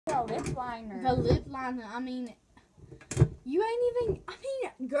The lip liner. The lip liner. I mean, you ain't even. I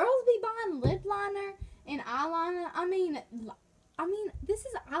mean, girls be buying lip liner and eyeliner. I mean, this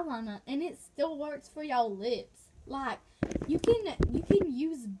is eyeliner and it still works for your lips. Like, you can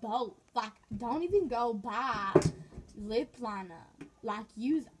use both. Like, don't even go buy lip liner. Like,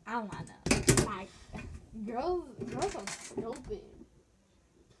 use eyeliner. Like, girls are stupid.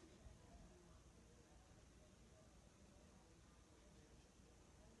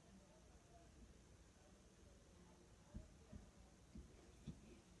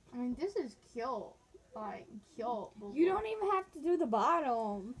 I mean, this is cute. Like, cute. You don't even have to do the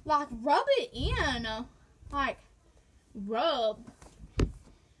bottom. Like, rub it in. Like, rub.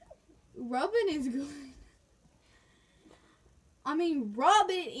 Rubbing is good. I mean, rub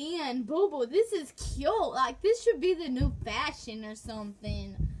it in. Boo boo, this is cute. Like, this should be the new fashion or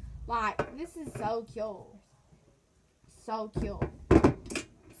something. Like, this is so cute. So cute.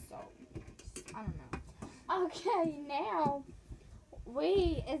 So, I don't know. Okay, now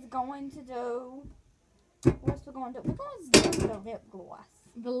we is going to do. What's we going to do? We're going to do the lip gloss.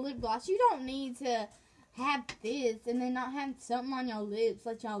 The lip gloss. You don't need to have this and then not have something on your lips.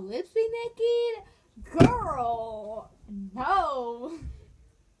 Let your lips be naked. Girl, no.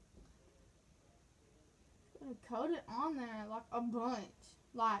 Gotta coat it on there like a bunch.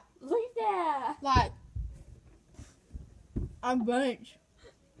 Like, Look at that. like a bunch.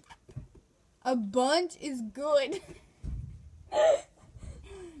 A bunch is good.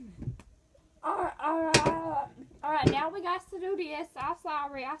 Alright, now we got to do this. I'm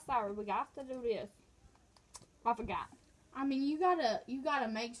sorry. We got to do this. I forgot. I mean, you gotta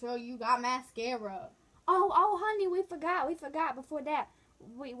make sure you got mascara. Oh, honey, we forgot before that.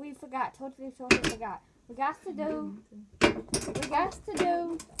 We forgot. Totally forgot. We got to do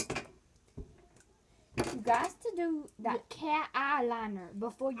that cat eyeliner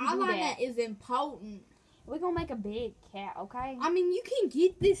before you do that. Eyeliner is important. We're gonna make a big cat, okay? I mean, you can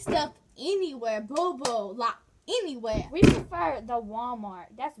get this stuff anywhere, boo-boo. Like, anywhere. We prefer the Walmart.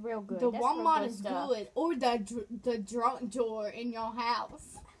 That's real good. The That's Walmart real is stuff. good. Or the drunk drawer in your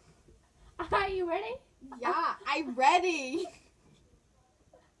house. Are you ready? Yeah, I'm ready.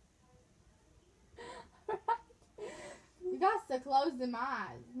 You got to close them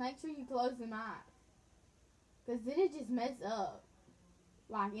eyes. Make sure you close them eyes. Because then it just mess up.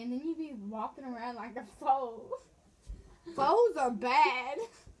 Like, and then you be walking around like a foe. Foes are bad.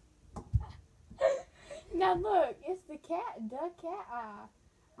 Now look, it's the cat eye.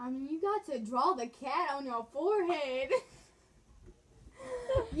 I mean, you got to draw the cat on your forehead.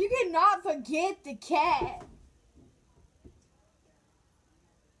 You cannot forget the cat.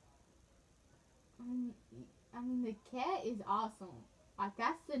 I mean, the cat is awesome. Like,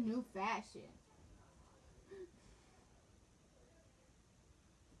 that's the new fashion.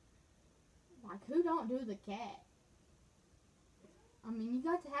 Like, who don't do the cat? I mean, you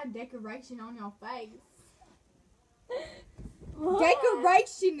got to have decoration on your face.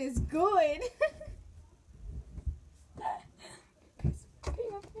 Decoration is good.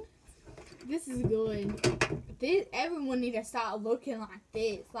 This is good. Everyone need to start looking like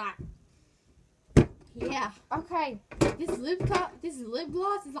this. Like, yeah. Okay. This lip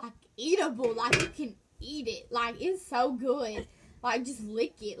gloss is like eatable. Like, you can eat it. Like, it's so good. Like, just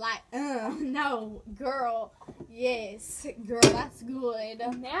lick it. Like, no, girl. Yes, girl, that's good.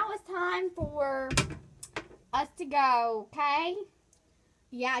 Now it's time for us to go, okay?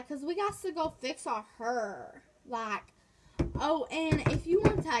 Yeah, because we got to go fix our hair. Like, oh, and if you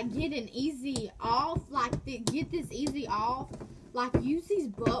want to get an easy off, like, get this easy off, like, use these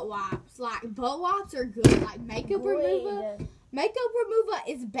butt wipes. Like, butt wipes are good. Like, makeup remover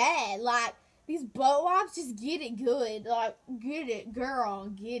is bad. Like, these butt wipes, just get it good. Like, get it, girl,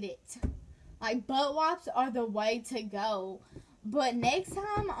 get it. Like, butt wipes are the way to go. But next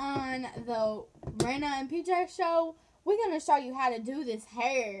time on the Ranna and Pj Show, we're going to show you how to do this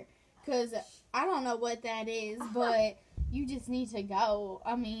hair. Because I don't know what that is, but you just need to go.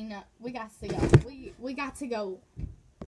 I mean, we got to go. We got to go.